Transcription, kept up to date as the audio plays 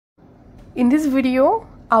In this video,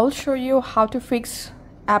 I'll show you how to fix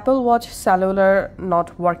Apple Watch cellular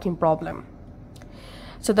not working problem.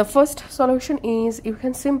 So the first solution is you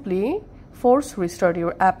can simply force restart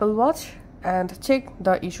your Apple Watch and check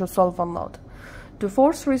the issue solved or not. To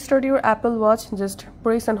force restart your Apple Watch, just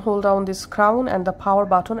press and hold down this crown and the power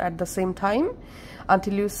button at the same time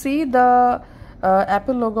until you see the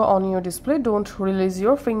Apple logo on your display. Don't release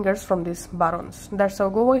your fingers from these buttons. That's how.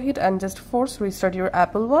 Go ahead and just force restart your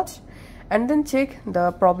Apple Watch and then check the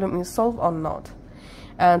problem is solved or not.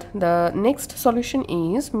 And the next solution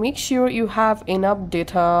is make sure you have enough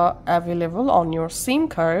data available on your SIM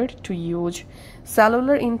card to use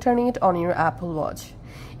cellular internet on your Apple Watch.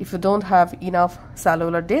 If you don't have enough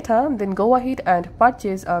cellular data, then go ahead and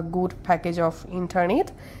purchase a good package of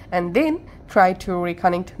internet and then try to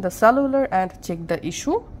reconnect the cellular and check the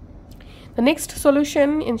issue. The next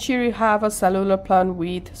solution, ensure you have a cellular plan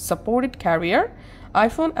with supported carrier.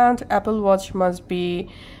 iPhone and Apple Watch must be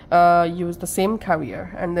use the same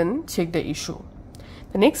carrier and then check the issue.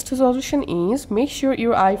 The next solution is make sure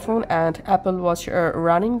your iPhone and Apple Watch are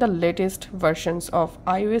running the latest versions of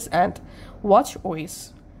iOS and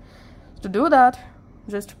watchOS. To do that,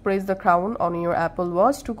 just press the crown on your Apple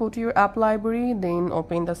Watch to go to your app library, then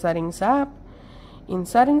open the Settings app. In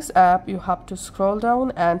Settings app, you have to scroll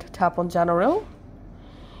down and tap on General.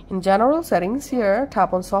 In General Settings here,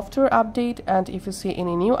 tap on Software Update, and if you see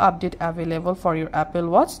any new update available for your Apple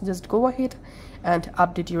Watch, just go ahead and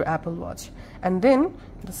update your Apple Watch. And then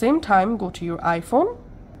at the same time, go to your iPhone,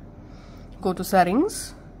 go to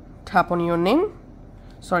Settings, tap on your name.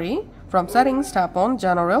 From Settings, tap on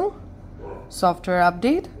General, Software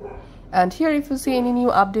Update, and here if you see any new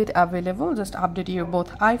update available, just update your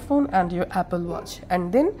both iPhone and your Apple Watch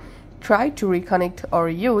and then try to reconnect or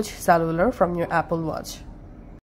use cellular from your Apple Watch.